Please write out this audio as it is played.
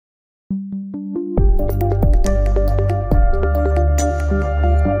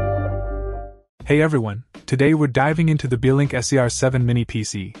Hey everyone, today we're diving into the Beelink SER7 mini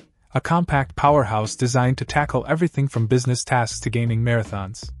PC, a compact powerhouse designed to tackle everything from business tasks to gaming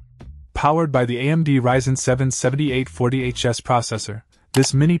marathons. Powered by the AMD Ryzen 7 7840HS processor,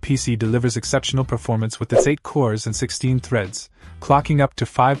 this mini PC delivers exceptional performance with its 8 cores and 16 threads, clocking up to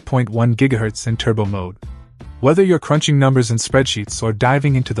 5.1 GHz in turbo mode. Whether you're crunching numbers in spreadsheets or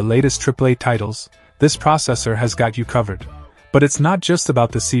diving into the latest AAA titles, this processor has got you covered. But it's not just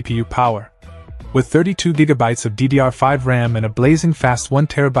about the CPU power. With 32GB of DDR5 RAM and a blazing fast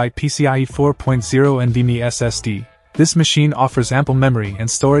 1TB PCIe 4.0 NVMe SSD, this machine offers ample memory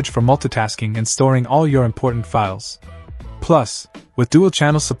and storage for multitasking and storing all your important files. Plus, with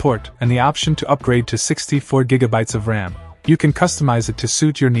dual-channel support and the option to upgrade to 64GB of RAM, you can customize it to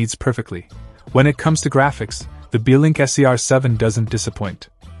suit your needs perfectly. When it comes to graphics, the Beelink SER7 doesn't disappoint.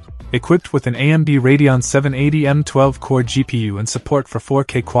 Equipped with an AMD Radeon 780 M12-core GPU and support for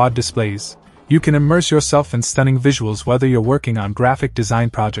 4K quad displays, you can immerse yourself in stunning visuals whether you're working on graphic design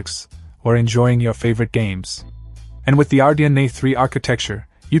projects or enjoying your favorite games. And with the RDNA 3 architecture,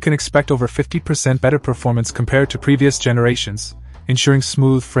 you can expect over 50% better performance compared to previous generations, ensuring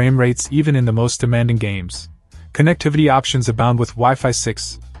smooth frame rates even in the most demanding games. Connectivity options abound with Wi-Fi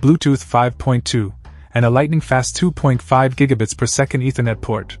 6, Bluetooth 5.2, and a lightning-fast 2.5 gigabits per second Ethernet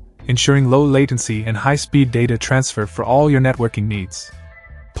port, ensuring low latency and high-speed data transfer for all your networking needs.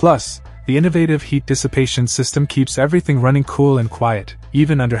 Plus, the innovative heat dissipation system keeps everything running cool and quiet,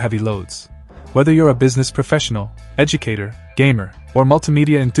 even under heavy loads. Whether you're a business professional, educator, gamer, or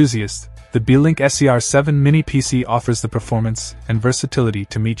multimedia enthusiast, the Beelink SER7 mini PC offers the performance and versatility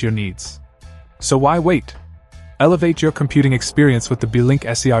to meet your needs. So why wait? Elevate your computing experience with the Beelink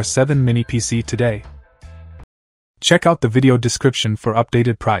SER7 mini PC today. Check out the video description for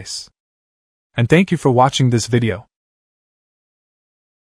updated price. And thank you for watching this video.